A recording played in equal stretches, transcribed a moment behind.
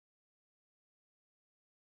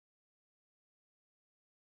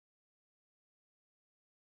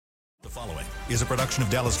The following is a production of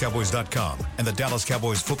DallasCowboys.com and the Dallas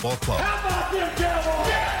Cowboys Football Club. How about them Cowboys?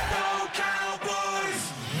 Yeah, go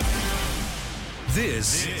Cowboys!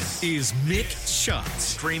 This is Mick Shots.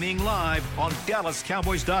 Streaming live on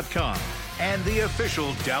DallasCowboys.com and the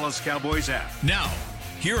official Dallas Cowboys app. Now,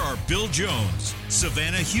 here are Bill Jones,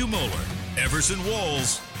 Savannah Humoller, Everson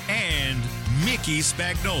Walls, and Mickey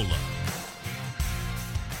Spagnola.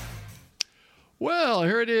 Well,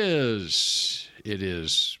 here it is. It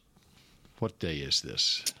is, what day is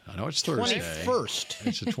this? I know it's Thursday. 21st.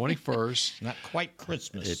 It's the 21st. Not quite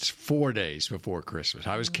Christmas. It's 4 days before Christmas.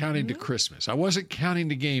 I was counting to Christmas. I wasn't counting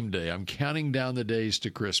to game day. I'm counting down the days to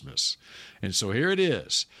Christmas. And so here it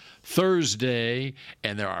is, Thursday,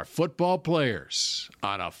 and there are football players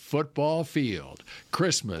on a football field.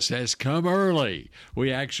 Christmas has come early.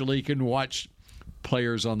 We actually can watch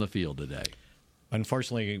players on the field today.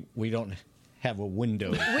 Unfortunately, we don't have a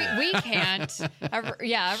window. We can't.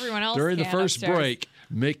 Everyone else During can the first upstairs. break,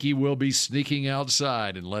 Mickey will be sneaking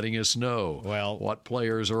outside and letting us know what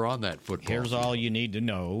players are on that football Here's field. all you need to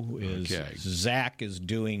know is Okay. Zach is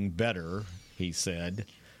doing better, he said.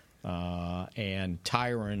 And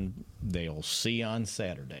Tyron, they'll see on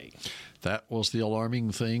Saturday. That was the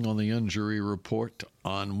alarming thing on the injury report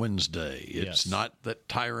on Wednesday. It's not that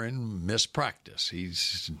Tyron missed practice. He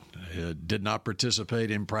did not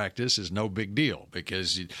participate in practice. Is no big deal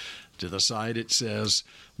because to the side it says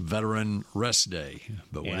veteran rest day.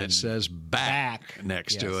 But when it says back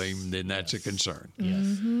next to him, then that's a concern.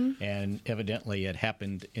 Yes. And evidently it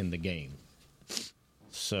happened in the game.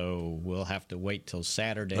 So we'll have to wait till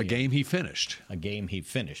Saturday. A game he finished.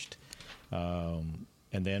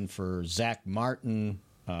 And then for Zach Martin,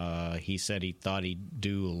 he said he thought he'd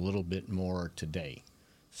do a little bit more today.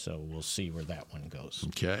 So we'll see where that one goes.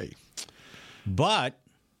 Okay. But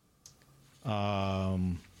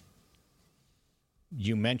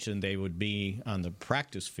you mentioned they would be on the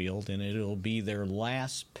practice field, and it'll be their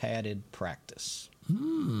last padded practice.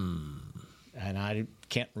 And I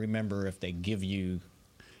can't remember if they give you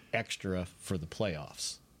extra for the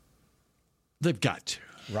playoffs. They've got to.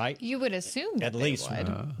 Right? You would assume that At least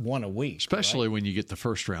would. one a week. Especially when you get the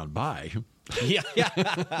first round bye. Yeah.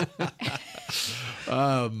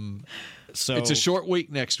 So it's a short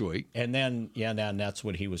week next week. And then, then that's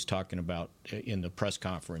what he was talking about in the press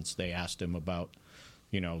conference. They asked him about,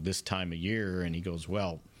 this time of year, and he goes,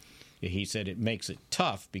 well, he said it makes it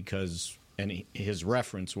tough because, and his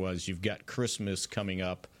reference was, you've got Christmas coming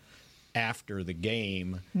up after the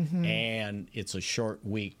game, and it's a short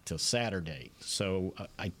week to Saturday. So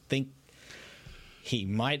I think he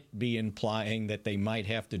might be implying that they might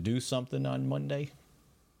have to do something on Monday.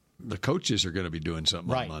 The coaches are going to be doing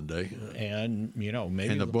something on Monday. And, maybe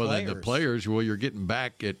and the players. The players, you're getting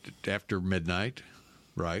back after midnight,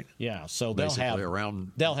 right? Yeah, so Basically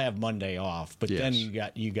they'll have Monday off, but then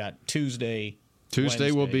you got Tuesday. Tuesday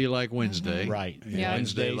Wednesday. will be like Wednesday. Right. Yeah.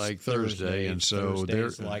 Wednesday like Thursday. And so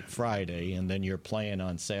Thursday's like Friday, and then you're playing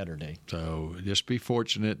on Saturday. So just be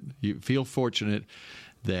fortunate. You feel fortunate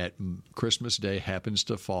that Christmas Day happens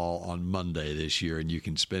to fall on Monday this year, and you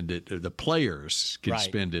can spend it. The players can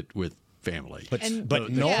spend it with family. But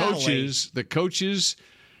the coaches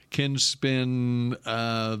can spend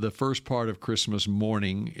the first part of Christmas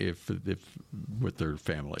morning if with their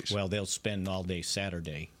families. Well, they'll spend all day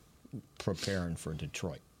Saturday preparing for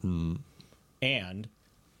Detroit. And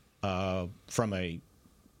from a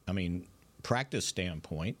practice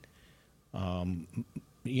standpoint, on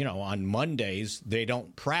Mondays they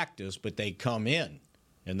don't practice, but they come in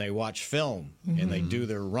and they watch film and they do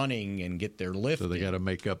their running and get their lift. So they got to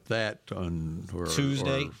make up that on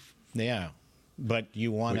Tuesday. Yeah. But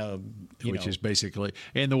you want to, which is basically,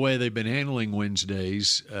 and the way they've been handling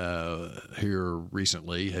Wednesdays here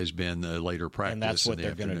recently has been the later practice. And that's what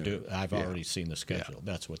they're going to do. I've already seen the schedule. Yeah.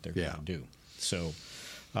 That's what they're going to do. So,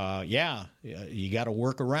 you got to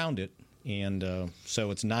work around it. And so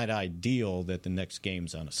it's not ideal that the next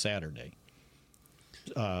game's on a Saturday.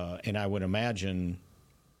 And I would imagine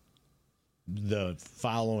the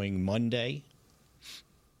following Monday,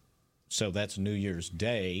 so that's New Year's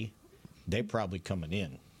Day, they're probably coming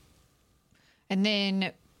in. And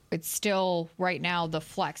then it's still, right now, the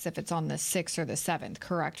flex if it's on the 6th or the 7th,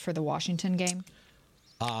 correct, for the Washington game?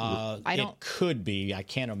 It could be. I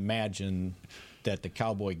can't imagine that the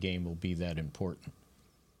Cowboy game will be that important.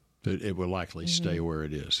 It will likely stay where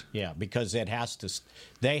it is. Yeah, because it has to.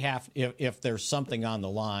 They have, if there's something on the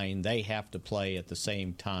line, they have to play at the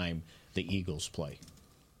same time the Eagles play.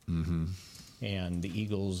 Mm-hmm. And the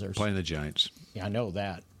Eagles are playing the Giants. Yeah, I know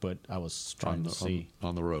that, but I was trying to see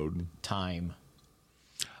on the road time.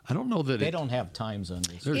 I don't know that They don't have times on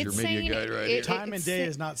this. There's It's your media saying guide right it- here. Time and day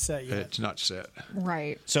is not set yet. It's not set.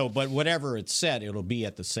 Right. So, but whatever it's set, it'll be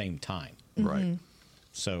at the same time. Right.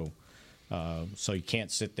 So, so you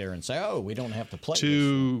can't sit there and say, "Oh, we don't have to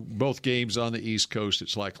play." Both games on the East Coast,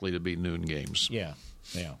 it's likely to be noon games. Yeah,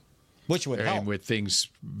 yeah. Which would And help. with things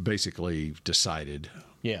basically decided.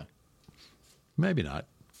 Yeah. Maybe not.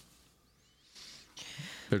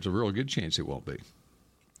 There's a real good chance it won't be.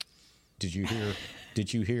 Did you hear?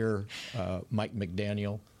 Did you hear Mike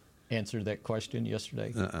McDaniel answer that question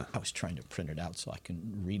yesterday? I was trying to print it out so I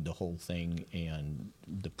can read the whole thing, and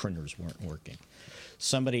the printers weren't working.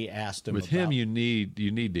 Somebody asked him. With him, you need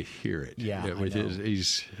to hear it. Yeah, With I know.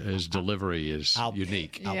 his delivery is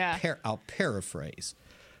unique. I'll paraphrase.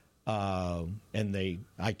 And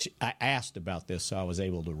I asked about this, so I was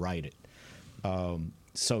able to write it.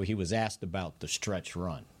 So he was asked about the stretch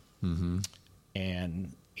run,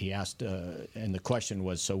 and he asked, and the question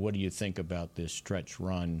was, so what do you think about this stretch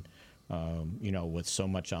run? With so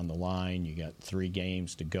much on the line, you got 3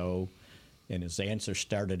 games to go, and his answer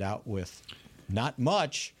started out with, "Not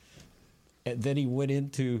much," and then he went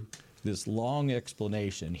into this long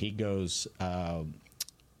explanation. He goes,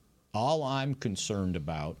 "All I'm concerned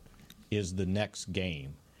about is the next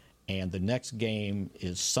game, and the next game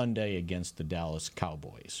is Sunday against the Dallas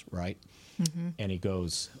Cowboys, right?" And he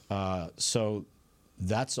goes, "So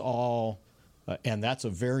that's all, and that's a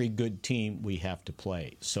very good team we have to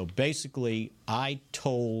play." So basically, I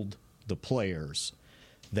told the players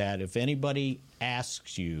that if anybody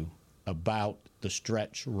asks you about the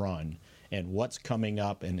stretch run and what's coming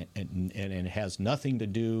up, and it has nothing to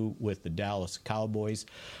do with the Dallas Cowboys,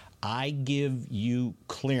 I give you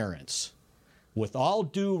clearance, with all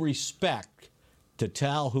due respect, to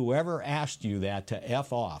tell whoever asked you that to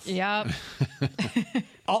F off. Yep.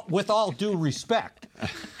 With all due respect.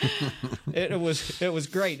 It was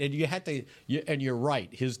great. And you had to, and you're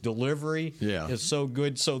right, his delivery is so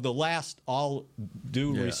good. So the last all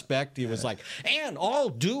due respect, he was like, "And all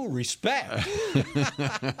due respect."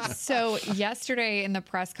 So yesterday in the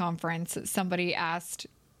press conference, somebody asked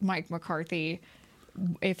Mike McCarthy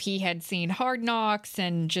if he had seen Hard Knocks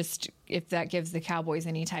and just if that gives the Cowboys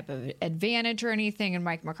any type of advantage or anything. And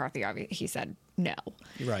Mike McCarthy, he said no.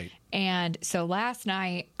 Right. And so last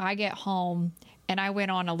night I get home and I went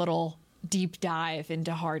on a little deep dive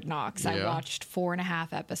into Hard Knocks. I watched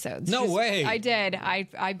 4.5 episodes. No way. I did.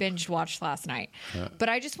 I binge watched last night. But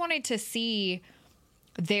I just wanted to see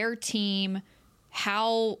their team,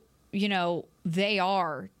 how, they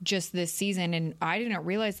are just this season. And I didn't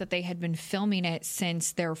realize that they had been filming it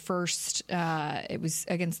since their first, it was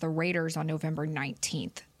against the Raiders on November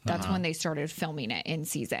 19th. That's when they started filming it in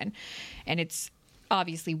season. And it's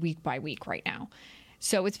obviously week by week right now.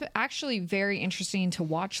 So it's actually very interesting to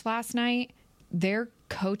watch last night. Their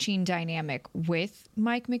coaching dynamic with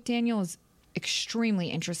Mike McDaniel is extremely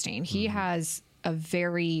interesting. He has a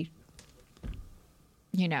very,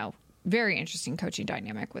 very interesting coaching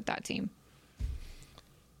dynamic with that team.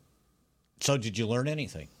 So did you learn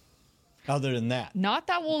anything other than that? Not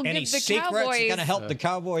that will Any give the secrets Cowboys. going to help the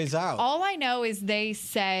Cowboys out? All I know is they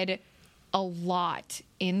said a lot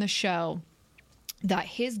in the show that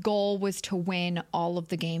his goal was to win all of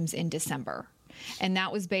the games in December. And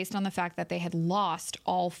that was based on the fact that they had lost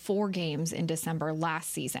all 4 games in December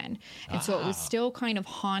last season. And so it was still kind of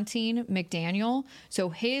haunting McDaniel. So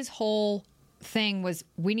his whole thing was,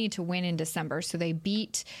 we need to win in December. So they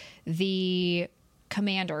beat the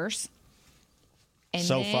Commanders. And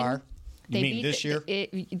so far? You mean this year?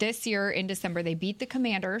 This year in December, they beat the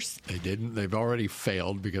Commanders. They didn't. They've already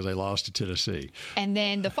failed because they lost to Tennessee. And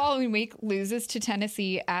then the following week, loses to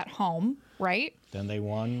Tennessee at home, right? Then they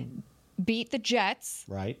won. Beat the Jets.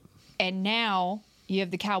 Right. And now you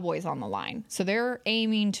have the Cowboys on the line. So they're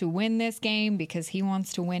aiming to win this game because he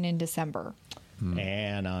wants to win in December.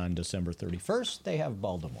 And on December 31st, they have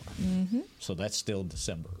Baltimore. So that's still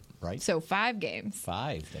December, right? So 5 games.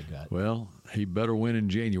 5 they got. Well, he better win in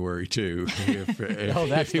January, too. Oh,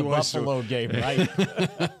 that's he the wants Buffalo game, right?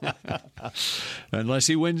 Unless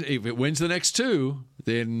he wins. If it wins the next 2,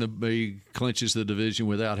 then he clinches the division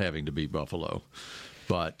without having to beat Buffalo.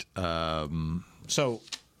 But So,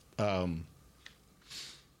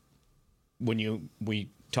 when we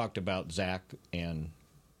talked about Zach and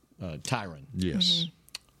Tyron. yes.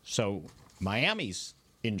 So Miami's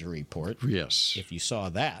injury report. Yes. If you saw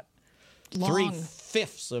that, Long.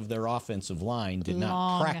 3/5 of their offensive line did not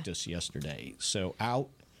Long. practice yesterday. So out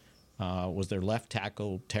was their left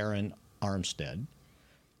tackle, Taron Armstead.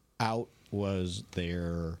 Out was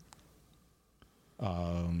their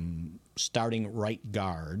starting right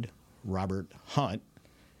guard, Robert Hunt.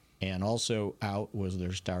 And also out was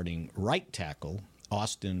their starting right tackle,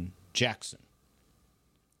 Austin Jackson.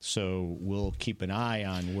 So we'll keep an eye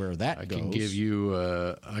on where that goes. I can give you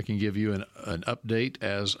an update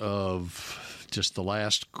as of just the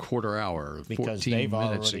last quarter hour, because 14 they've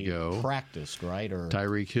minutes already ago. Practiced, right? Or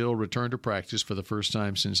Tyreek Hill returned to practice for the first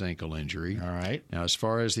time since ankle injury. all right. Now, as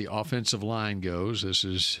far as the offensive line goes, this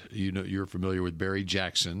is you're familiar with Barry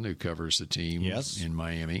Jackson, who covers the team in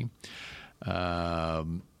Miami.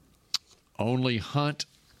 Only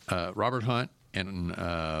Robert Hunt,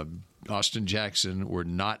 and Austin Jackson were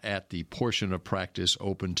not at the portion of practice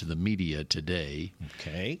open to the media today.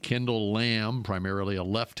 Okay. Kendall Lamb, primarily a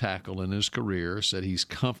left tackle in his career, said he's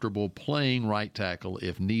comfortable playing right tackle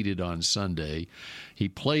if needed on Sunday. He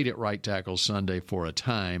played at right tackle Sunday for a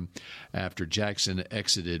time after Jackson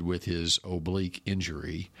exited with his oblique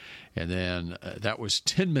injury. And then that was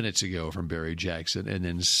 10 minutes ago from Barry Jackson. And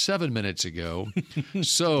then 7 minutes ago,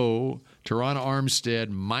 so Teron Armstead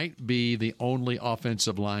might be the only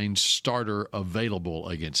offensive line starter available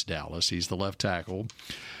against Dallas. He's the left tackle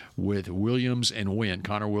with Williams and Wynn,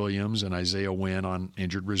 Connor Williams and Isaiah Wynn on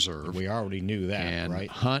injured reserve. We already knew that, and right?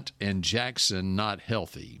 Hunt and Jackson not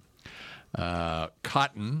healthy.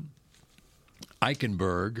 Cotton,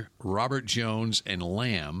 Eichenberg, Robert Jones, and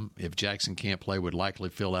Lamb, if Jackson can't play, would likely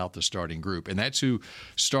fill out the starting group. And that's who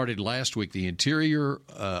started last week. The interior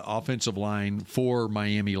offensive line for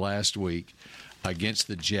Miami last week against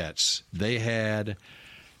the Jets. They had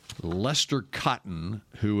Lester Cotton,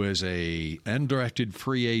 who is a undrafted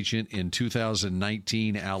free agent in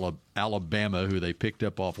 2019, Alabama, who they picked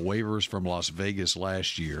up off waivers from Las Vegas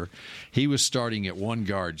last year. He was starting at one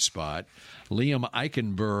guard spot. Liam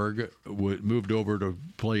Eichenberg moved over to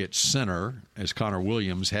play at center, as Connor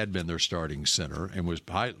Williams had been their starting center and was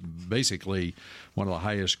basically one of the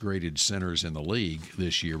highest graded centers in the league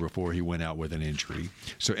this year before he went out with an injury.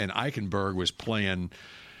 So, and Eichenberg was playing.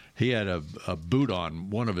 He had a boot on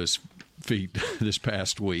one of his feet this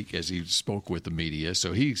past week as he spoke with the media.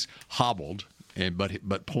 So he's hobbled,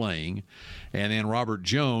 but playing. And then Robert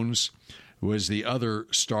Jones was the other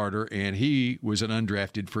starter, and he was an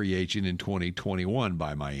undrafted free agent in 2021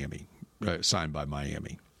 by Miami, signed by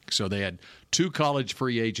Miami. So they had two college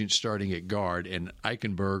free agents starting at guard and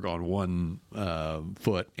Eichenberg on one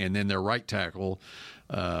foot, and then their right tackle,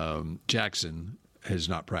 Jackson, is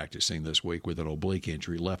not practicing this week with an oblique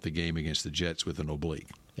injury, left the game against the Jets with an oblique.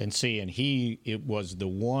 And it was the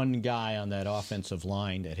one guy on that offensive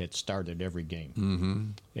line that had started every game.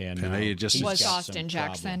 Mm-hmm. And they had just was Austin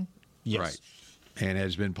Jackson. Yes. Right. And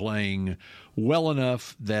has been playing well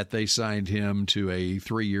enough that they signed him to a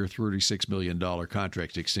 3-year, $36 million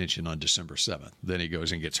contract extension on December 7th. Then he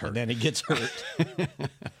goes and gets hurt. And then he gets hurt.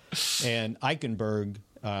 And Eichenberg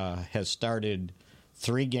has started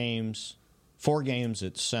 4 games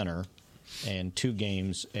at center and 3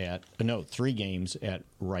 games at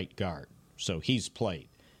right guard. So he's played.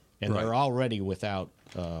 And they're already without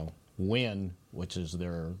Wynn, which is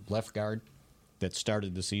their left guard that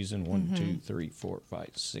started the season. 1, 2, 3, 4, 5,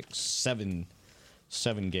 6,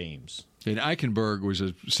 7 games. And Eichenberg was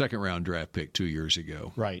a second-round draft pick 2 years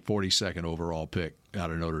ago. Right. 42nd overall pick out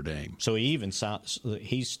of Notre Dame. So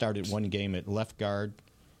he started 1 game at left guard,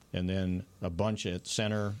 and then a bunch at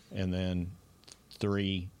center, and then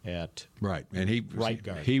 3 at right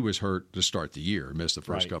guard. He was hurt to start the year, missed the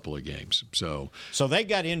first couple of games. So they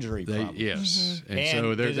got injury problems. Yes, and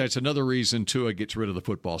so that's another reason Tua gets rid of the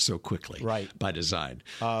football so quickly, right, by design.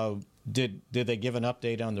 Did they give an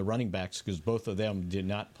update on the running backs, because both of them did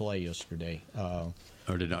not play yesterday? Or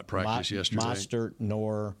did not practice yesterday? Mostert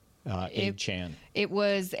nor Chan. It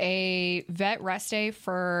was a vet rest day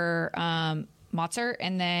for Mozart,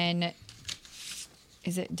 and then.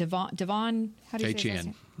 Is it Devon? How do you say his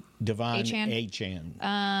name? Devon Achan.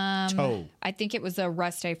 Toe. I think it was a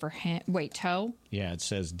rest day for him. Wait, Toe? Yeah, it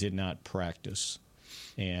says did not practice.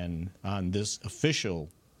 And on this official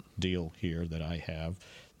deal here that I have,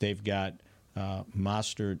 they've got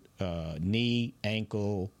Mostert knee,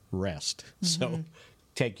 ankle, rest. Mm-hmm. So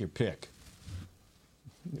take your pick.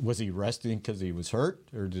 Was he resting because he was hurt,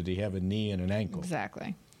 or did he have a knee and an ankle?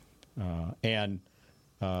 Exactly.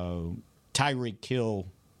 Tyreek Hill,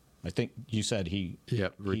 I think you said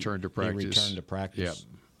returned to practice. He returned to practice.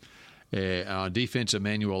 On defense,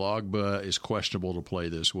 Emmanuel Ogbah is questionable to play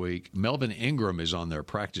this week. Melvin Ingram is on their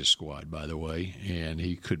practice squad, by the way, and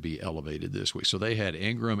he could be elevated this week. So they had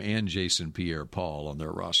Ingram and Jason Pierre-Paul on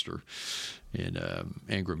their roster, and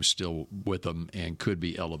Ingram's still with them and could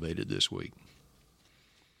be elevated this week.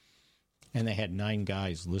 And they had 9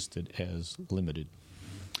 guys listed as limited.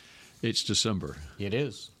 It's December. It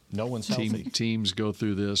is. No one's healthy. Teams go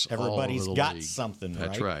through this. Everybody's all over the got league. something, right?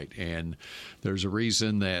 That's right. And there's a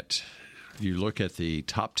reason that you look at the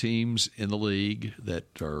top teams in the league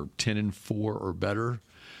that are 10-4 or better.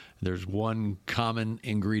 There's one common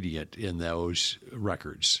ingredient in those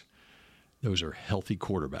records. Those are healthy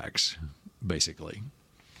quarterbacks, basically.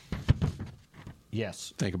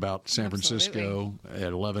 Yes. Think about San Francisco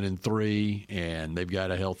at 11-3, and they've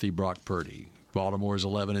got a healthy Brock Purdy. Baltimore's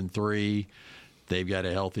 11-3. They've got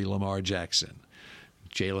a healthy Lamar Jackson.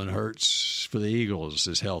 Jalen Hurts for the Eagles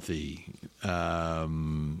is healthy.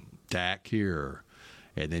 Dak here.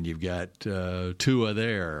 And then you've got Tua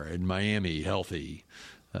there in Miami, healthy,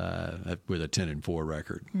 with a 10-4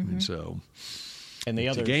 record. Mm-hmm. And so and the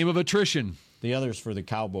it's others, a game of attrition. The others for the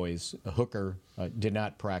Cowboys, Hooker did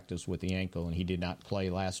not practice with the ankle, and he did not play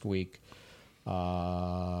last week. Who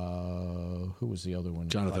was the other one?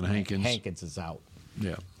 Jonathan Hankins. Hankins is out.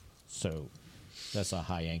 Yeah. So that's a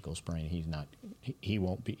high ankle sprain. He's not. He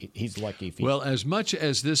won't be. He's lucky if he. Well, as much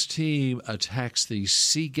as this team attacks the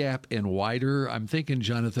C gap and wider, I'm thinking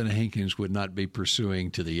Jonathan Hankins would not be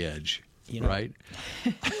pursuing to the edge, right?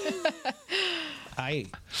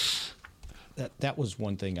 That was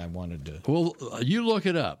one thing I wanted to. Well, you look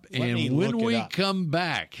it up. And when we up. come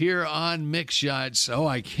back here on Mick Shots,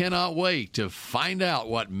 I cannot wait to find out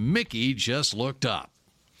what Mickey just looked up.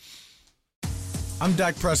 I'm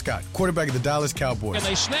Dak Prescott, quarterback of the Dallas Cowboys. And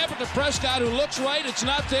they snap it to Prescott, who looks right. It's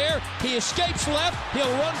not there. He escapes left. He'll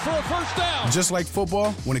run for a first down. Just like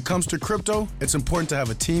football, when it comes to crypto, it's important to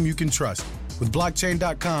have a team you can trust. With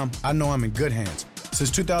blockchain.com, I know I'm in good hands.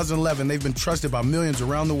 Since 2011, they've been trusted by millions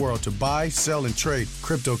around the world to buy, sell, and trade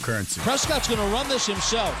cryptocurrency. Prescott's going to run this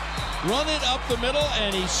himself. Run it up the middle,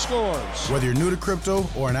 and he scores. Whether you're new to crypto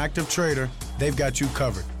or an active trader, they've got you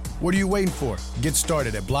covered. What are you waiting for? Get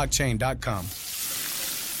started at blockchain.com.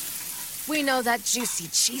 We know that juicy,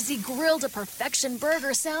 cheesy, grilled to perfection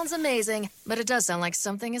burger sounds amazing, but it does sound like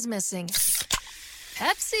something is missing.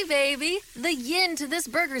 Pepsi, baby! The yin to this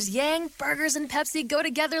burger's yang. Burgers and Pepsi go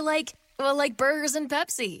together like burgers and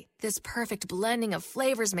Pepsi. This perfect blending of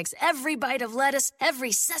flavors makes every bite of lettuce,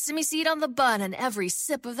 every sesame seed on the bun, and every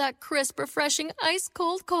sip of that crisp, refreshing,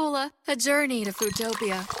 ice-cold cola a journey to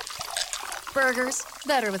Foodtopia. Burgers,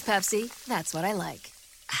 better with Pepsi. That's what I like.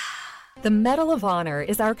 The Medal of Honor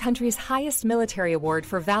is our country's highest military award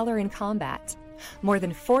for valor in combat. More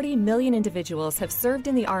than 40 million individuals have served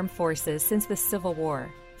in the armed forces since the Civil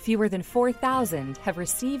War. Fewer than 4,000 have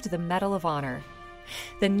received the Medal of Honor.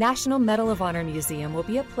 The National Medal of Honor Museum will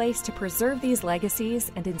be a place to preserve these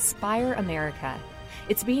legacies and inspire America.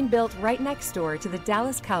 It's being built right next door to the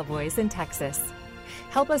Dallas Cowboys in Texas.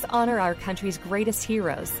 Help us honor our country's greatest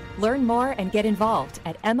heroes. Learn more and get involved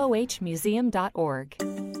at mohmuseum.org.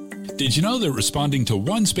 Did you know that responding to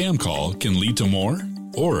one spam call can lead to more?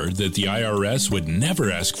 Or that the IRS would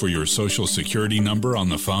never ask for your social security number on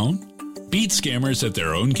the phone? Beat scammers at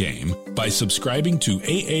their own game by subscribing to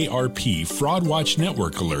AARP Fraud Watch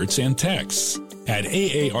Network alerts and texts. At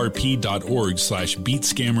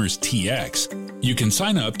aarp.org/beatscammerstx, you can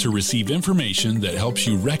sign up to receive information that helps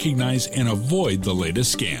you recognize and avoid the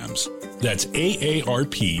latest scams. That's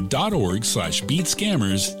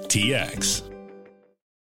aarp.org/beatscammerstx.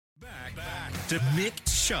 Back to Mick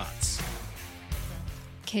Shots.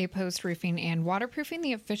 K-Post Roofing and Waterproofing,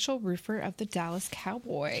 the official roofer of the Dallas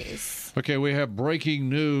Cowboys. Okay, we have breaking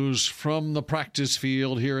news from the practice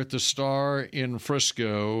field here at the Star in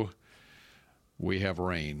Frisco. We have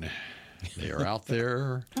rain. They are out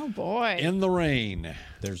there Oh, boy. in the rain.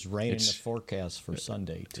 There's rain in the forecast for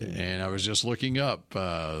Sunday, too. And I was just looking up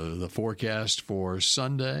the forecast for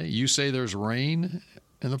Sunday. You say there's rain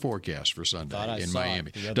in the forecast for Sunday in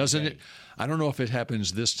Miami. Doesn't it? I don't know if it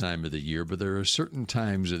happens this time of the year, but there are certain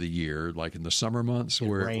times of the year, like in the summer months,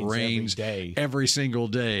 where it rains every single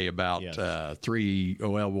day about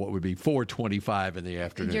 4:25 in the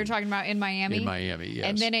afternoon. You're talking about in Miami? In Miami, yes.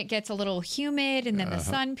 And then it gets a little humid, and then the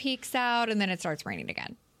sun peeks out, and then it starts raining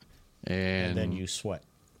again. And then you sweat.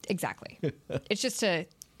 Exactly. It's just the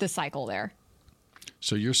cycle there.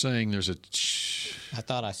 So you're saying there's I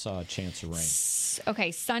thought I saw a chance of rain.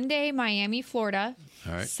 Okay, Sunday, Miami, Florida,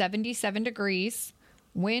 all right. 77 degrees,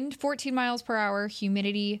 wind 14 miles per hour,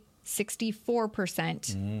 humidity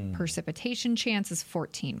 64%, precipitation chance is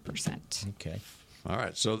 14%. Okay. All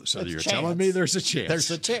right, so you're telling me there's a chance.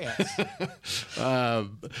 There's a chance.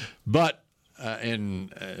 But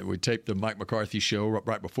we taped the Mike McCarthy show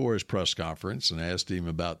right before his press conference and asked him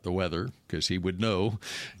about the weather because he would know.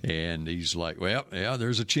 And he's like, well, yeah,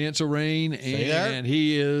 there's a chance of rain. And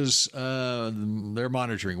he is, they're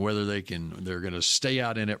monitoring whether they're going to stay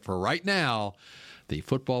out in it for right now. The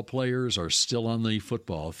football players are still on the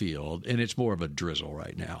football field, and it's more of a drizzle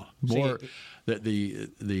right now. More that the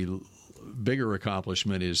bigger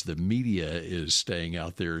accomplishment is the media is staying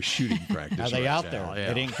out there shooting practice. Are they right out now. there? Yeah.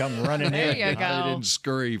 They didn't come running in. There you go. They didn't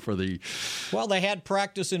scurry for the. Well, they had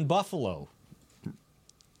practice in Buffalo.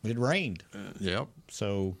 It rained. Yep.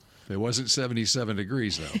 So it wasn't 77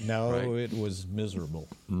 degrees though. no, right? it was miserable.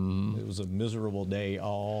 It was a miserable day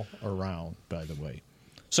all around, by the way.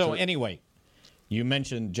 So anyway, you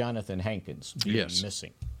mentioned Jonathan Hankins being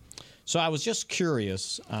missing. So I was just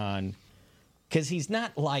curious on, because he's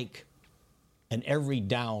not like an every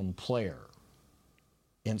down player.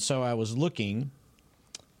 And so I was looking,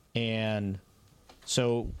 and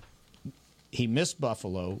so he missed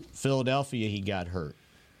Buffalo. Philadelphia, he got hurt.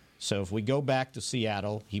 So if we go back to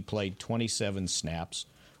Seattle, he played 27 snaps.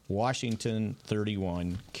 Washington,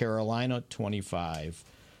 31. Carolina, 25.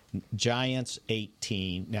 Giants,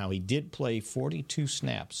 18. Now, he did play 42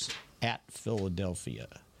 snaps at Philadelphia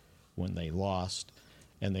when they lost.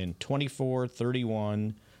 And then 24,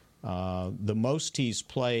 31. The most he's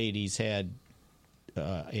played, he's had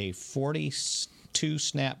a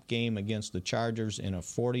 42-snap game against the Chargers and a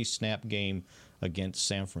 40-snap game against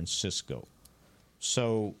San Francisco.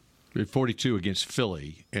 So 42 against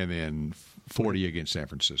Philly and then 40 against San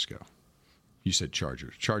Francisco. You said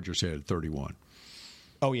Chargers. Chargers had 31.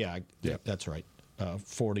 Oh, yeah, that's right.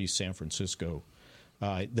 40 San Francisco.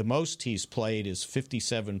 The most he's played is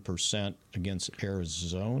 57% against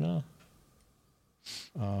Arizona.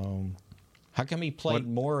 How come he played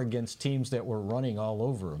more against teams that were running all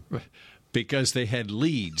over him? Because they had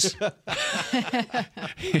leads.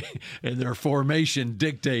 And their formation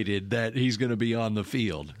dictated that he's going to be on the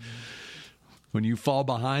field. When you fall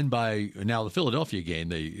behind by now the Philadelphia game,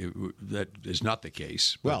 that is not the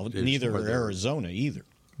case. Well, neither Arizona either.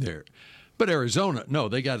 But Arizona, no,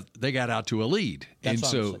 they got out to a lead,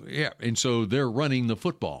 That's and so they're running the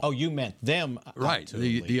football. Oh, you meant them, right?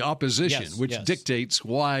 The opposition, which dictates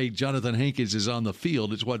why Jonathan Hankins is on the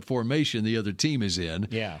field. It's what formation the other team is in.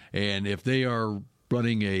 Yeah, and if they are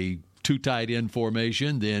running a two tight end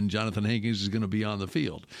formation, then Jonathan Hankins is going to be on the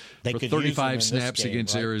field for 35 snaps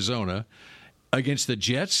against Arizona. Against the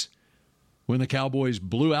Jets, when the Cowboys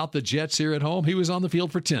blew out the Jets here at home, he was on the field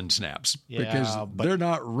for 10 snaps because they're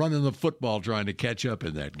not running the football trying to catch up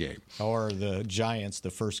in that game. Or the Giants, the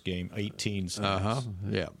first game, 18 snaps.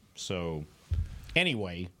 Yeah. So,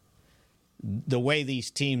 anyway, the way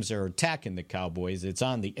these teams are attacking the Cowboys, it's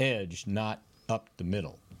on the edge, not up the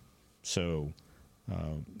middle. So,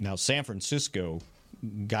 now San Francisco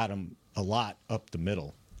got him a lot up the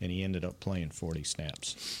middle, and he ended up playing 40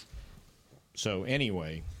 snaps. So,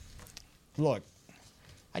 anyway, look,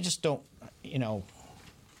 I just don't, it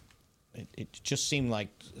just seemed like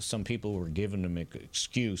some people were giving him an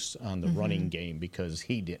excuse on the running game because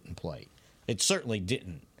he didn't play. It certainly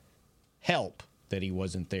didn't help that he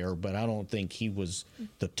wasn't there, but I don't think he was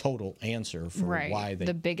the total answer for why they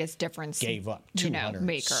the biggest difference gave up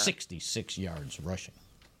 266 yards rushing.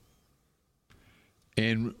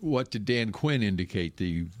 And what did Dan Quinn indicate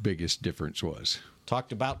the biggest difference was?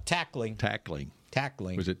 Talked about tackling.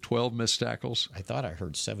 Was it 12 missed tackles? I thought I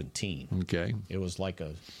heard 17. Okay. It was like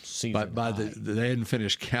a season they hadn't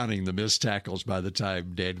finished counting the missed tackles by the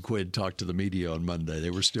time Dan Quinn talked to the media on Monday. They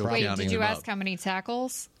were still counting them up. Wait, did you ask how many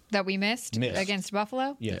tackles that we missed against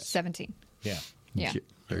Buffalo? Yes. 17. Yeah.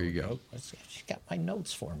 There you go. She got my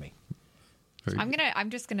notes for me.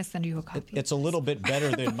 I'm just gonna send you a copy. It's a little bit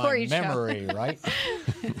better than my memory, right?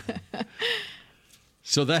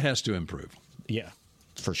 So that has to improve. Yeah,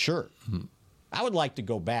 for sure. Mm-hmm. I would like to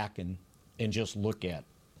go back and just look at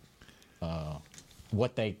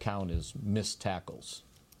what they count as missed tackles,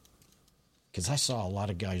 because I saw a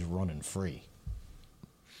lot of guys running free.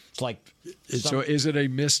 It's like so. Is it a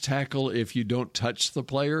missed tackle if you don't touch the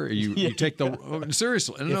player? You take the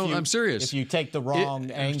seriously? No, I'm serious. If you take the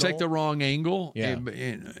wrong angle,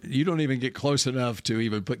 and you don't even get close enough to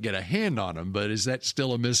even get a hand on him. But is that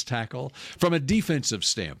still a missed tackle from a defensive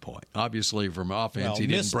standpoint? Obviously, from offense, he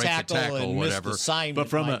didn't break the tackle, whatever. But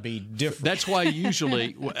from be different. That's why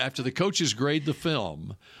usually after the coaches grade the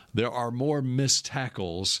film, there are more missed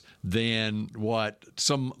tackles than what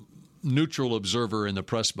some neutral observer in the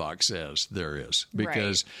press box says there is,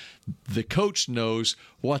 because the coach knows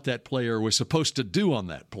what that player was supposed to do on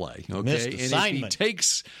that play. Okay, missed assignment. And if he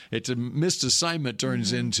takes it's a missed assignment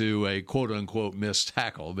turns into a quote unquote missed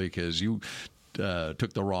tackle because you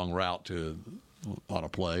took the wrong route on a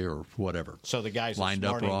play or whatever. So the guys lined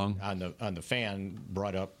up wrong on the fan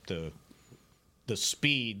brought up the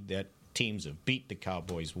speed that teams have beat the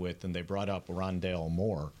Cowboys with, and they brought up Rondale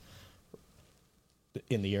Moore.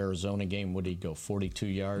 in the Arizona game, would he go 42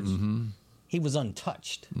 yards? Mm-hmm. He was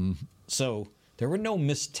untouched. Mm-hmm. So there were no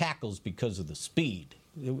missed tackles because of the speed.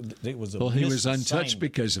 It was a he was untouched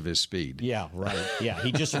because of his speed. Yeah, right. Yeah,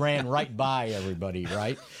 he just ran right by everybody,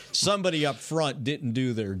 right? Somebody up front didn't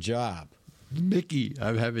do their job. Mickey,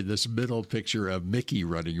 I'm having this mental picture of Mickey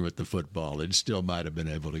running with the football and still might have been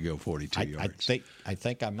able to go 42 yards. I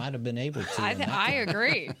think I might have been able to. I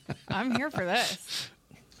agree. I'm here for this.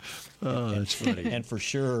 Oh, that's funny. And for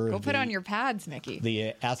sure, go put on your pads, Mickey.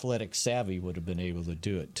 The athletic savvy would have been able to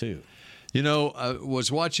do it too. You know, I was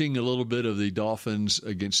watching a little bit of the Dolphins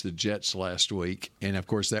against the Jets last week, and of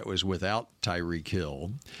course that was without Tyreek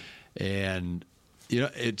Hill. And, you know,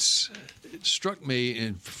 it struck me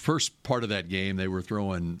in the first part of that game, they were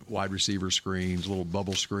throwing wide receiver screens, little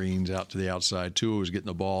bubble screens out to the outside. Tua was getting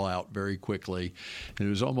the ball out very quickly. And it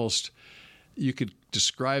was almost, you could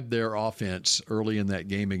describe their offense early in that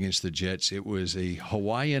game against the Jets. It was a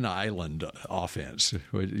Hawaiian Island offense.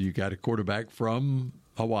 You got a quarterback from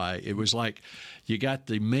Hawaii. It was like you got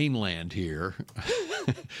the mainland here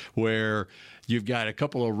where you've got a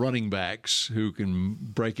couple of running backs who can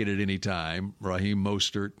break it at any time, Raheem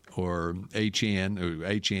Mostert or Achane.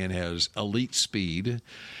 Achane has elite speed.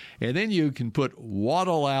 And then you can put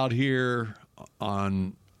Waddle out here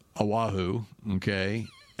on Oahu, okay?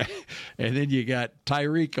 And then you got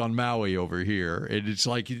Tyreek on Maui over here. And it's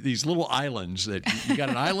like these little islands that you got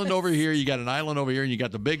an island over here, you got an island over here, and you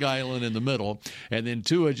got the big island in the middle. And then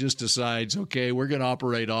Tua just decides, okay, we're going to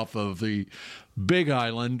operate off of the big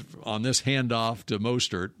island on this handoff to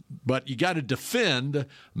Mostert. But you got to defend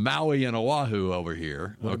Maui and Oahu over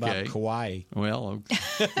here. What about Kauai? Well,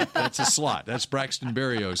 that's a slot. That's Braxton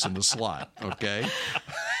Berrios in the slot, okay?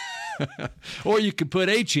 Or you could put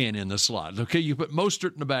Achane in the slot. Okay, you put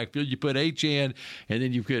Mostert in the backfield, you put Achane, and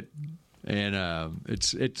then you put, and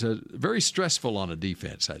it's very stressful on a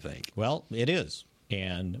defense, I think. Well, it is.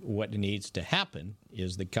 And what needs to happen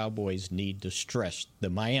is the Cowboys need to stress the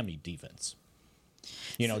Miami defense.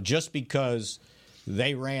 You know, just because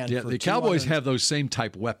they ran for the Cowboys have those same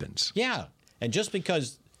type weapons. Yeah, and just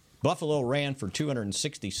because Buffalo ran for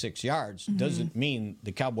 266 yards doesn't mean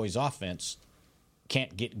the Cowboys' offense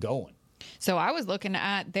can't get going. So I was looking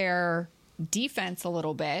at their defense a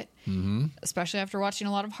little bit, especially after watching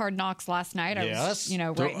a lot of Hard Knocks last night. I was,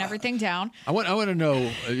 writing everything down. I want to know,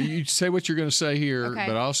 you say what you're going to say here, okay,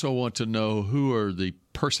 but I also want to know who are the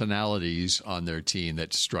personalities on their team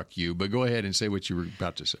that struck you. But go ahead and say what you were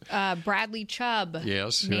about to say. Bradley Chubb.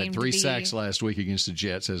 Yes, he had 3 sacks last week against the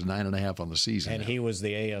Jets, has 9.5 on the season. And he was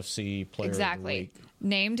the AFC Player of the Week.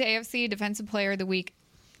 Named AFC Defensive Player of the Week.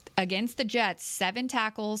 Against the Jets, 7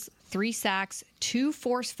 tackles, 3 sacks, 2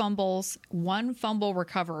 forced fumbles, 1 fumble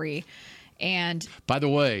recovery. And by the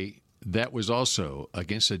way, that was also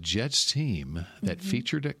against a Jets team that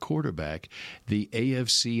featured at quarterback the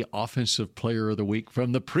AFC Offensive Player of the Week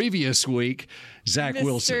from the previous week, Zach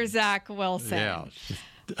Wilson. Mr. Zach Wilson. Yeah.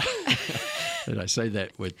 Did I say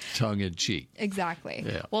that with tongue in cheek? Exactly.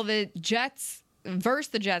 Yeah. Well, the Jets,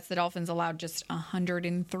 the Dolphins allowed just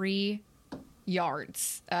 103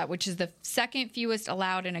 yards, which is the second fewest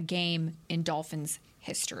allowed in a game in Dolphins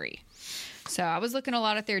history. So I was looking a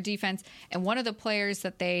lot at their defense, and one of the players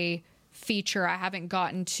that they feature, I haven't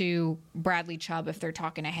gotten to Bradley Chubb if they're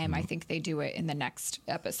talking to him. I think they do it in the next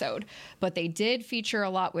episode. But they did feature a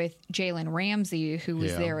lot with Jalen Ramsey, who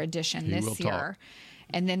was their addition this year.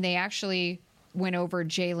 And then they actually went over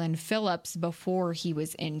Jalen Phillips before he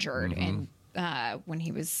was injured and when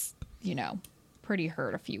he was, pretty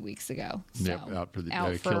hurt a few weeks ago. So out for the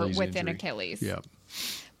Achilles with injury. an Achilles. Yeah.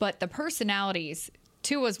 But the personalities,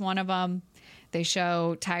 Tua's one of them. They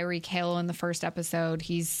show Tyreek Hill in the first episode.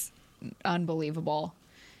 He's unbelievable.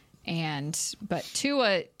 But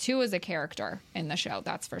Tua's a character in the show,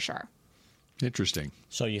 that's for sure. Interesting.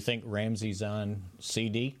 So you think Ramsey's on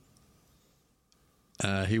CD?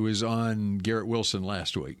 He was on Garrett Wilson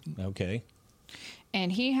last week. Okay.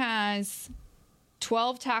 And he has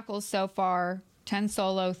 12 tackles so far, 10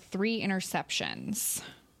 solo, 3 interceptions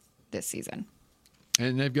this season.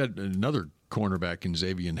 And they've got another cornerback in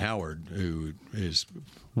Xavier Howard who is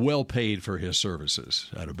well paid for his services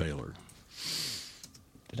out of Baylor.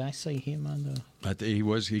 Did I say him on the? I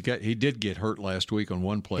think he did get hurt last week on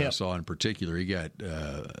one play. Hip. I saw in particular. He got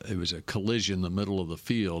it was a collision in the middle of the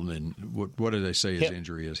field, and what did they say his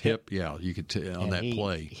injury is? Hip. Yeah, you could on that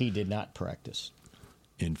play. He did not practice.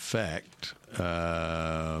 In fact,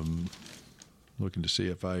 looking to see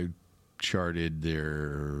if I charted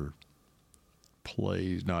their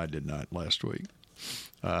plays. No, I did not last week.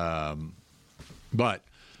 And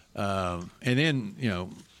then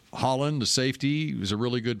Holland, the safety, was a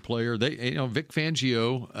really good player. Vic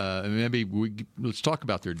Fangio. Let's talk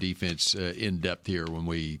about their defense in depth here when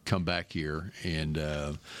we come back here. And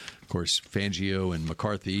of course, Fangio and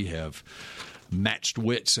McCarthy have matched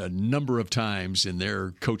wits a number of times in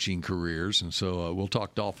their coaching careers, and so we'll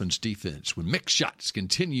talk Dolphins defense when Mick Shots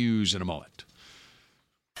continues in a moment.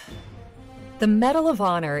 The Medal of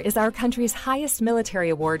Honor is our country's highest military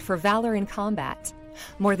award for valor in combat.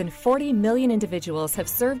 More than 40 million individuals have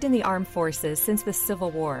served in the armed forces since the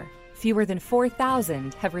Civil War. Fewer than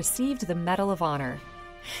 4,000 have received the Medal of Honor.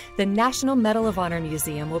 The National Medal of Honor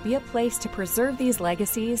Museum will be a place to preserve these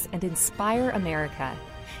legacies and inspire America.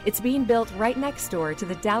 It's being built right next door to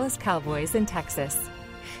the Dallas Cowboys in Texas.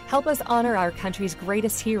 Help us honor our country's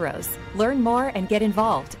greatest heroes. Learn more and get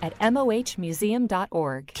involved at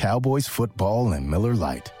mohmuseum.org. Cowboys football and Miller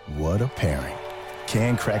Lite. What a pairing.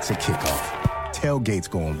 Can cracks at kickoff. Tailgates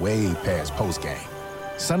going way past postgame.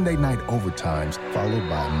 Sunday night overtimes followed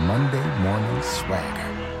by Monday morning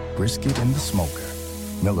swagger. Brisket in the smoker.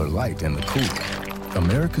 Miller Lite in the cooler.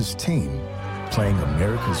 America's team playing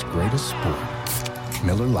America's greatest sport.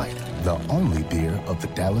 Miller Lite, the only beer of the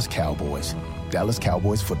Dallas Cowboys. Dallas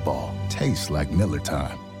Cowboys football tastes like Miller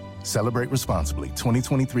time. Celebrate responsibly.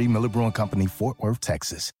 2023 Miller Brewing Company, Fort Worth,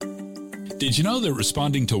 Texas. Did you know that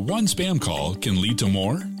responding to one spam call can lead to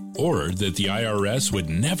more? Or that the IRS would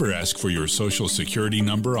never ask for your social security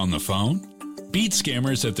number on the phone? Beat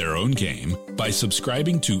scammers at their own game by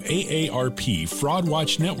subscribing to AARP Fraud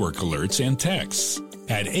Watch Network alerts and texts.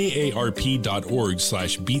 At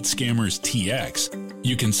aarp.org/beatscammerstx,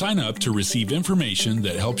 you can sign up to receive information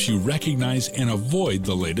that helps you recognize and avoid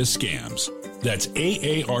the latest scams. That's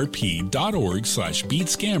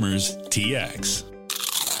aarp.org/beatscammerstx.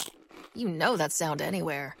 You know that sound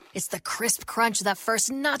anywhere. It's the crisp crunch of that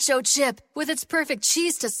first nacho chip. With its perfect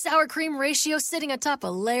cheese to sour cream ratio sitting atop a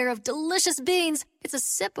layer of delicious beans, it's a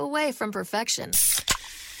sip away from perfection.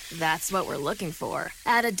 That's what we're looking for.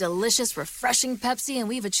 Add a delicious, refreshing Pepsi and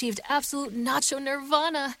we've achieved absolute nacho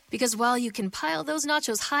nirvana. Because while you can pile those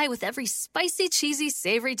nachos high with every spicy, cheesy,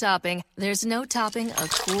 savory topping, there's no topping a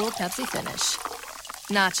cool Pepsi finish.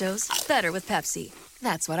 Nachos, better with Pepsi.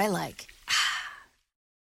 That's what I like.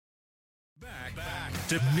 Back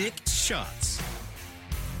to Mick Shots.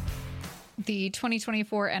 The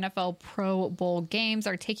 2024 NFL Pro Bowl games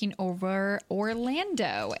are taking over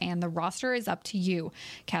Orlando, and the roster is up to you.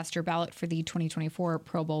 Cast your ballot for the 2024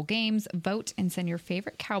 Pro Bowl games, vote, and send your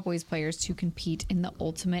favorite Cowboys players to compete in the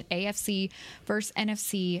ultimate AFC versus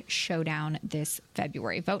NFC showdown this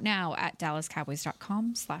February. Vote now at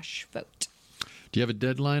dallascowboys.com/vote. Do you have a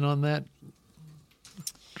deadline on that?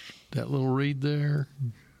 That little read there?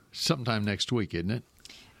 Sometime next week, isn't it?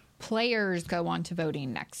 Players go on to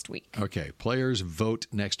voting next week. Okay, players vote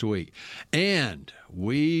next week. And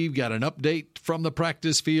we've got an update from the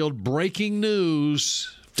practice field. Breaking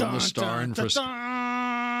news from the Star and Frisco.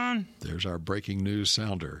 There's our breaking news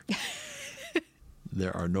sounder.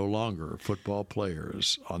 There are no longer football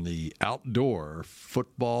players on the outdoor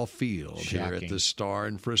football field here at the Star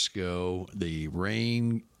in Frisco. The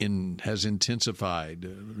rain has intensified.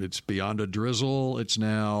 It's beyond a drizzle. It's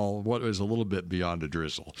now, what is a little bit beyond a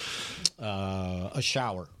drizzle? A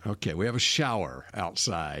shower. Okay, we have a shower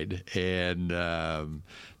outside, and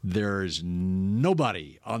there's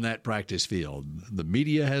nobody on that practice field. The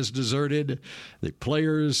media has deserted. The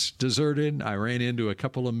players deserted. I ran into a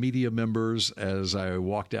couple of media members as I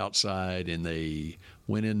walked outside, and they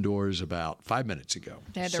went indoors about 5 minutes ago.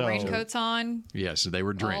 They had their raincoats on. Yes, they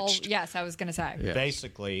were drenched. Yes, I was going to say. Yes.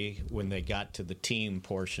 Basically, when they got to the team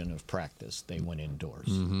portion of practice, they went indoors.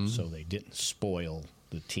 So they didn't spoil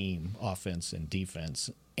the team offense and defense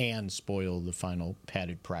and spoil the final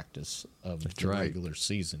padded practice of the regular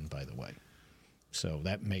season, by the way. So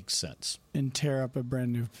that makes sense. And tear up a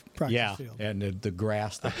brand new practice field. Yeah, and the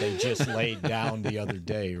grass that they just laid down the other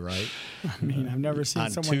day, right? I mean, I've never seen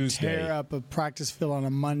someone tear up a practice field on a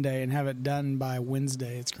Monday and have it done by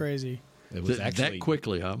Wednesday. It's crazy. It was actually that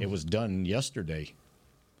quickly, huh? It was done yesterday.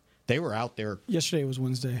 They were out there. Yesterday was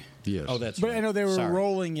Wednesday. Yes. Oh, that's but right. I know they were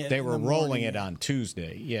rolling it. They were rolling it on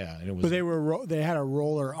Tuesday. Yeah, and it was. But they had a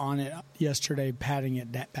roller on it yesterday, patting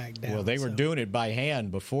it back down. Well, they were doing it by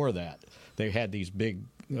hand before that. They had these big,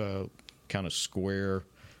 kind of square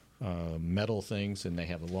metal things, and they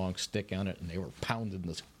have a long stick on it, and they were pounding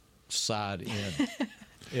the sod in.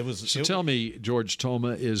 It was. So tell me, George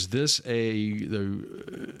Toma, is this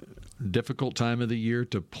the difficult time of the year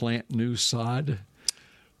to plant new sod?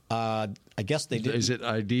 I guess they did. Is it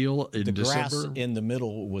ideal in the December? Grass in the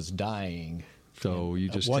middle was dying. So you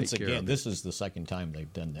just once take care again, of it. this is the second time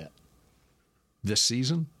they've done that This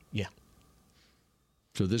season? Yeah.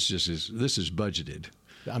 So this is budgeted.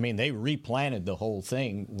 I mean, they replanted the whole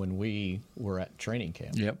thing when we were at training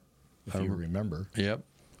camp. Yep. If you remember. Yep.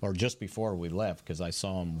 Or just before we left, because I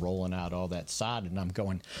saw them rolling out all that sod, and I'm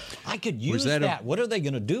going, I could use that. What are they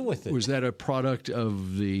going to do with it? Was that a product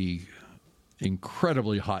of the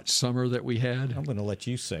incredibly hot summer that we had? I'm going to let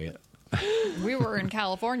you say it. We were in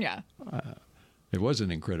California. It was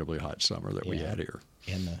an incredibly hot summer that we had here.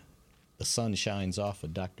 And the sun shines off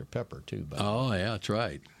of Dr. Pepper, too. Oh, yeah, that's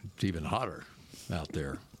right. It's even hotter out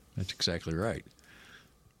there. That's exactly right.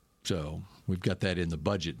 So we've got that in the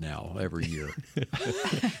budget now every year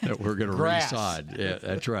that we're going to resod. Yeah,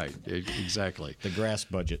 that's right. Exactly. The grass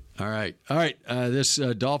budget. All right. This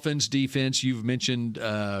Dolphins defense, you've mentioned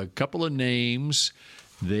a couple of names.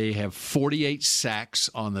 They have 48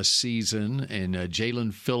 sacks on the season, and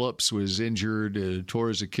Jalen Phillips was injured, tore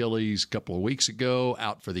his Achilles a couple of weeks ago,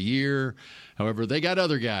 out for the year. However, they got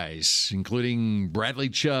other guys, including Bradley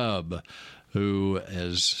Chubb, who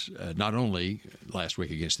has not only last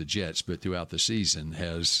week against the Jets, but throughout the season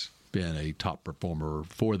has been a top performer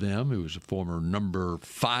for them. He was a former number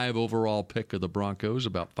 5 overall pick of the Broncos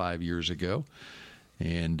about 5 years ago.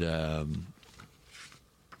 And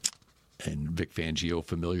Vic Fangio,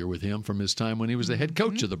 familiar with him from his time when he was the head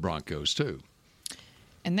coach of the Broncos, too.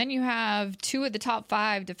 And then you have 2 of the top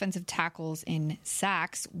 5 defensive tackles in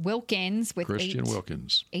sacks. Wilkins with Christian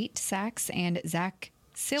Wilkins. 8 sacks, and Zach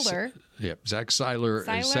Siller. Zach Seiler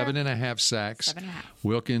has 7.5 sacks.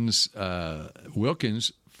 7.5.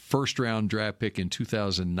 Wilkins, first-round draft pick in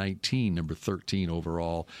 2019, number 13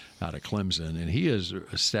 overall out of Clemson. And he has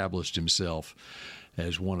established himself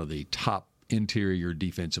as one of the top interior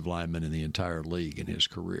defensive linemen in the entire league in his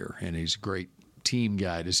career. And he's a great team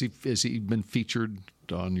guy. Has he been featured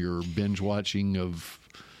on your binge watching of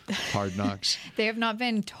Hard Knocks? They have not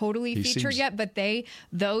been totally featured yet, but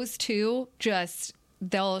those two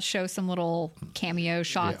they'll show some little cameo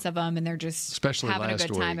shots of them, and they're just having a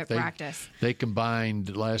good time at practice. They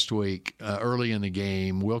combined last week, early in the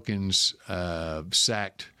game. Wilkins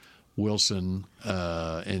sacked Wilson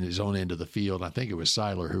in his own end of the field. I think it was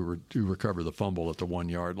Seiler who recovered the fumble at the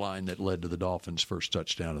 1-yard line that led to the Dolphins' first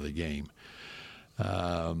touchdown of the game.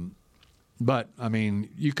 But, I mean,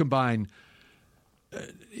 you combine,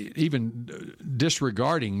 even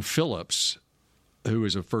disregarding Phillips, who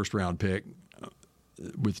is a first-round pick,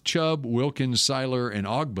 with Chubb, Wilkins, Seiler, and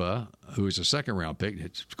Ogba, who is a second-round pick.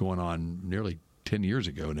 It's going on nearly 10 years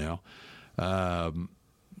ago now.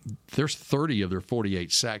 There's 30 of their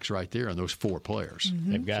 48 sacks right there on those 4 players.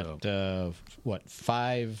 Mm-hmm. They've got,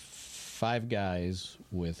 five guys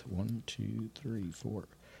with 1, 2, 3, 4,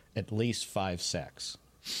 at least 5 sacks,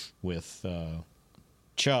 with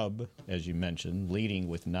Chubb, as you mentioned, leading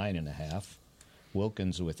with 9.5,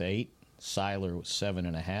 Wilkins with 8, Seiler with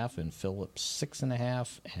 7.5, and Phillips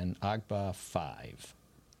 6.5, and Ogba 5.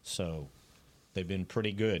 So they've been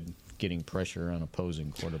pretty good getting pressure on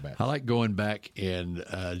opposing quarterbacks. I like going back and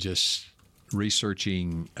just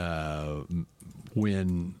researching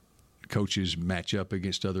when coaches match up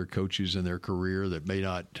against other coaches in their career that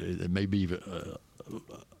may be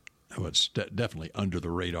it's definitely under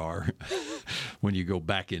the radar when you go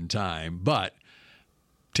back in time. But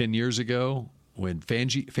 10 years ago, when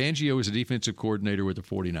Fangio was a defensive coordinator with the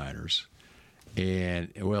 49ers, and,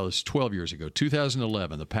 it's 12 years ago,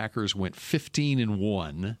 2011, the Packers went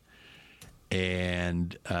 15-1,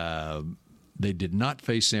 and they did not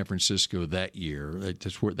face San Francisco that year.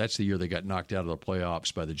 That's the year they got knocked out of the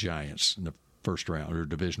playoffs by the Giants in the first round, or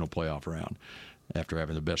divisional playoff round, after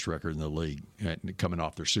having the best record in the league, coming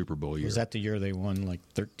off their Super Bowl year. Was that the year they won like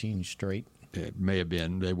 13 straight? It may have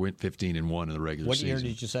been. They went 15-1 in the regular season. What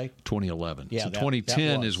year did you say? 2011. Yeah, so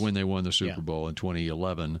 2010 is when they won the Super Bowl. In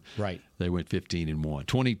 2011, right, they went 15-1.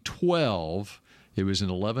 2012, it was an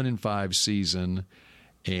 11-5 season,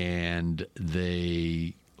 and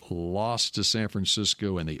they lost to San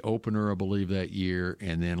Francisco in the opener, I believe, that year,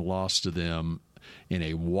 and then lost to them in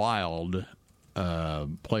a wild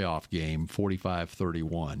playoff game,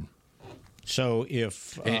 45-31. So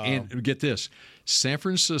if and get this, San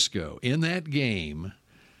Francisco in that game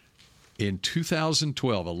in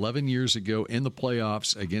 2012, 11 years ago, in the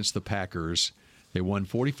playoffs against the Packers, they won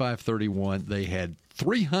 45-31. They had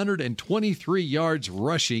 323 yards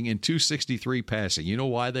rushing and 263 passing. You know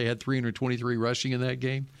why they had 323 rushing in that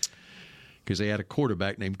game? Because they had a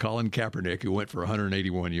quarterback named Colin Kaepernick who went for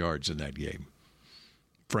 181 yards in that game.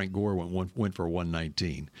 Frank Gore went for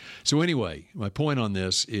 119. So anyway, my point on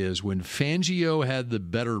this is when Fangio had the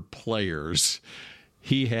better players,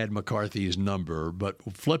 he had McCarthy's number. But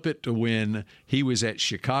flip it to when he was at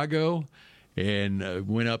Chicago and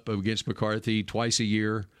went up against McCarthy twice a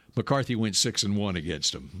year, McCarthy went 6-1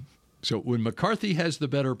 against them. So when McCarthy has the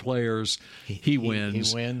better players, he wins.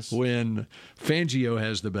 He wins. When Fangio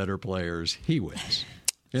has the better players, he wins.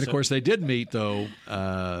 And, of course, they did meet, though,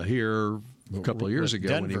 here a couple of years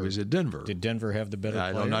ago when he was at Denver. Did Denver have the better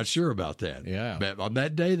players? I'm not sure about that. Yeah. But on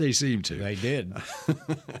that day, they seemed to. They did.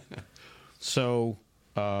 So,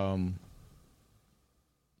 I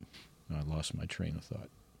lost my train of thought.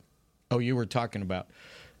 Oh, you were talking about.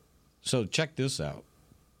 So check this out.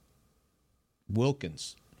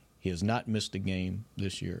 Wilkins, he has not missed a game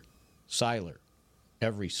this year. Seiler,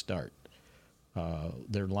 every start.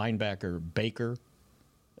 Their linebacker, Baker,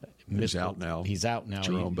 he's out now. He's out now.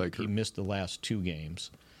 Jerome Baker. He missed the last 2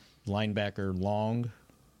 games. Linebacker, Long,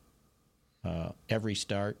 every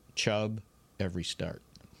start. Chubb, every start.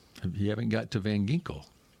 You haven't got to Van Ginkel.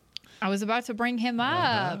 I was about to bring him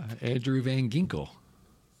up. Andrew Van Ginkel.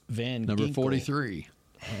 Number 43.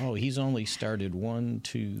 Oh, he's only started 1,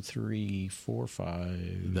 2, 3, 4,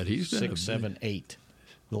 5, that he's 6, 7, 8.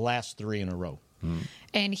 The last 3 in a row.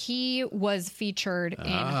 And he was featured in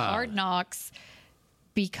Hard Knocks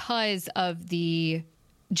because of the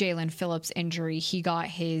Jalen Phillips injury. He got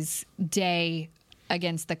his day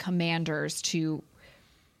against the Commanders to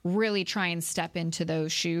really try and step into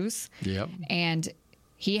those shoes. Yep. And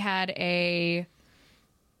he had a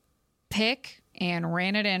pick and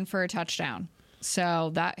ran it in for a touchdown. So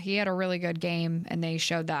that he had a really good game, and they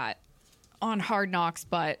showed that on Hard Knocks,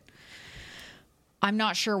 but I'm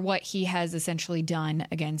not sure what he has essentially done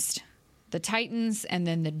against the Titans and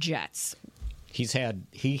then the Jets. He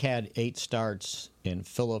had 8 starts, and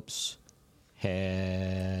Phillips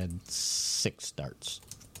had 6 starts.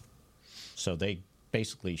 So they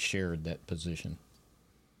basically shared that position.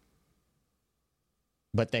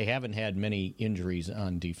 But they haven't had many injuries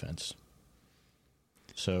on defense.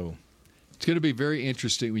 So it's going to be very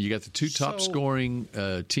interesting when you got the 2 top scoring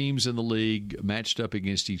teams in the league matched up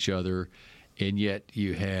against each other, and yet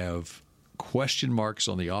you have question marks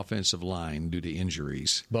on the offensive line due to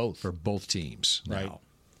injuries. For both teams now.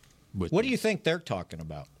 Right. What do you think they're talking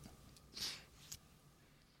about?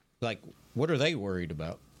 Like, what are they worried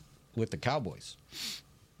about with the Cowboys?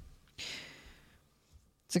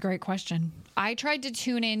 It's a great question. I tried to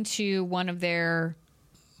tune into one of their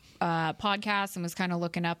podcasts and was kind of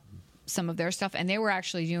looking up some of their stuff, and they were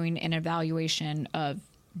actually doing an evaluation of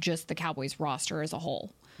just the Cowboys roster as a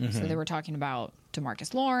whole. Mm-hmm. So they were talking about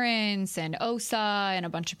DeMarcus Lawrence and Osa and a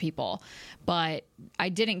bunch of people, but I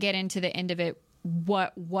didn't get into the end of it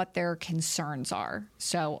what their concerns are.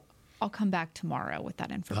 So I'll come back tomorrow with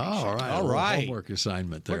that information. All right. Homework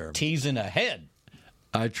assignment there. We're teasing ahead.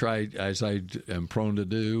 I tried, as I am prone to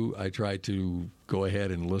do, I try to go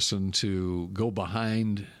ahead and go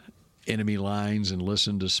behind enemy lines and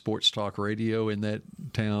listen to sports talk radio in that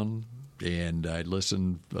town. And I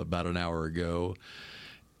listened about an hour ago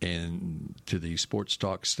and to the sports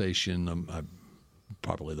talk station. I'm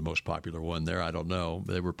probably the most popular one there. I don't know.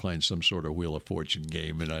 They were playing some sort of Wheel of Fortune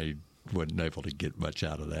game, and I wasn't able to get much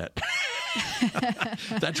out of that.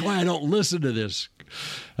 That's why I don't listen to this.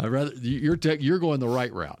 You're going the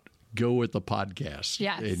right route. Go with the podcast,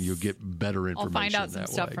 yes, and you'll get better information. I'll find out some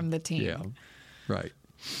stuff from the team. Yeah, right.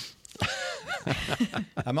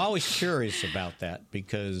 I'm always curious about that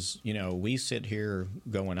because, we sit here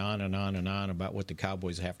going on and on and on about what the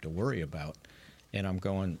Cowboys have to worry about. And I'm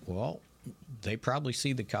going, well, they probably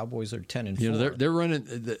see the Cowboys are 10-4. They're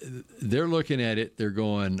running. They're looking at it. They're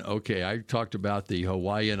going, okay. I talked about the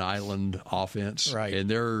Hawaiian Island offense, right? And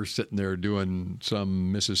they're sitting there doing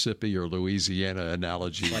some Mississippi or Louisiana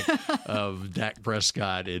analogy of Dak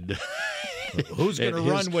Prescott and who's going to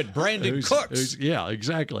run with Brandon Cooks? Yeah,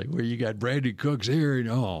 exactly. Where you got Brandon Cooks here, and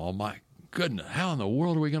oh my goodness, how in the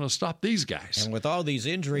world are we going to stop these guys? And with all these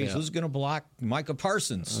injuries, who's going to block Micah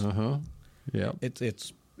Parsons? Yeah,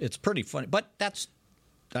 it's pretty funny, but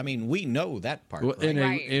we know that part. Well,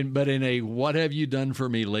 right? But in a what have you done for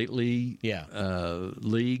me lately?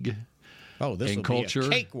 League. Oh, this will culture. Be a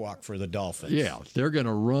cakewalk for the Dolphins. Yeah, they're going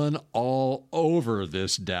to run all over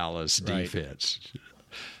this Dallas defense.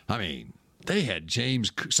 They had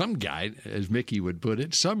some guy, as Mickey would put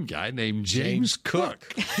it, some guy named James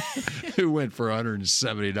Cook, who went for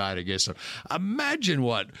 179 against them. Imagine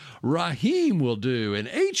what Raheem will do in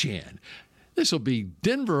Achane. This will be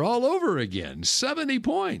Denver all over again. 70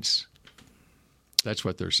 points. That's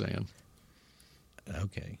what they're saying.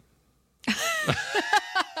 Okay.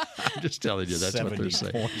 I'm just telling you, that's what they're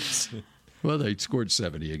saying. Points. Well, they scored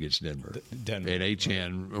 70 against Denver. And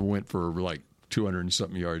Achane went for like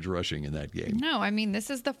 200-something yards rushing in that game. No, this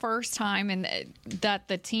is the first time that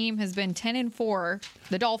the team has been 10-4,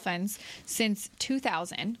 the Dolphins, since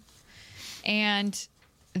 2000. And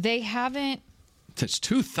they haven't. Since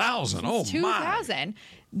 2000. Oh, 2000.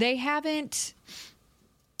 They haven't,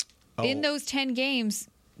 in those 10 games,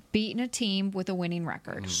 beaten a team with a winning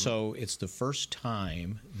record. So it's the first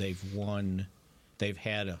time they've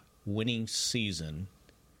had a winning season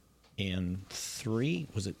in 3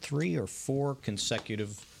 or 4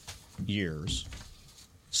 consecutive years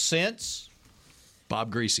since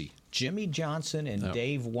Bob Greasy. Jimmy Johnson and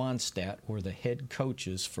Dave Wannstedt were the head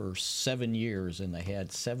coaches for 7 years, and they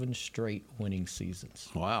had 7 straight winning seasons.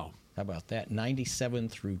 Wow. How about that? 97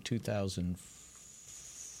 through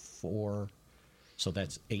 2004. So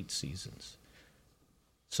that's 8 seasons.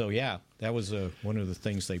 So, yeah, that was one of the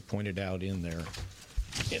things they pointed out in their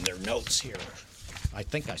notes here. I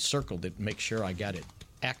think I circled it to make sure I got it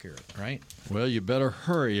accurate, right? Well, you better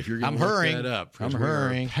hurry if you're going to look that up. I'm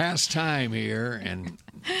hurrying. Past time here, and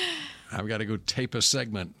I've got to go tape a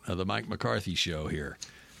segment of the Mike McCarthy show here.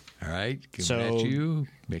 All right, so at you.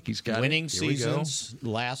 Mickey's got winning it. Here seasons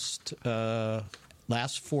last 4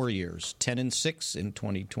 years: 10-6 in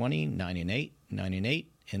 2020, 9-8, 9-8,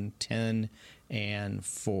 and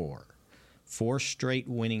 10-4. 4 straight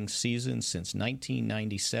winning seasons since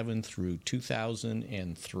 1997 through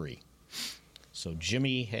 2003. So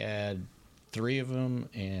Jimmy had 3 of them,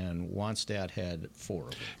 and Wannstedt had 4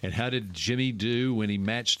 of them. And how did Jimmy do when he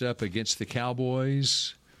matched up against the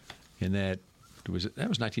Cowboys in that? That was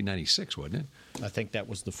 1996, wasn't it? I think that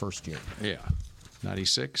was the first year. Yeah,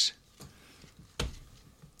 96.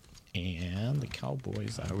 And the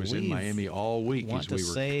Cowboys, I was in Miami all week as we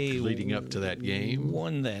were leading up to that game.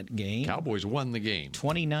 Won that game. Cowboys won the game.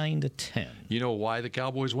 29-10. You know why the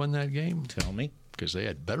Cowboys won that game? Tell me. Because they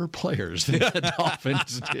had better players than the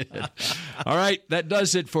Dolphins did. All right, that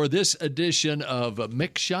does it for this edition of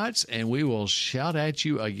Mick Shots, and we will shout at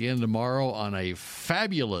you again tomorrow on a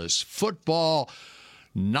fabulous football,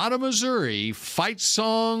 not a Missouri, Fight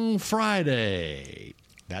Song Friday.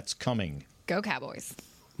 That's coming. Go Cowboys.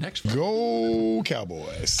 Next Friday. Go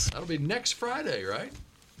Cowboys. That'll be next Friday, right?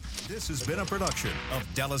 This has been a production of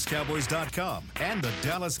DallasCowboys.com and the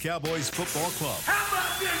Dallas Cowboys Football Club. How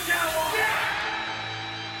about this?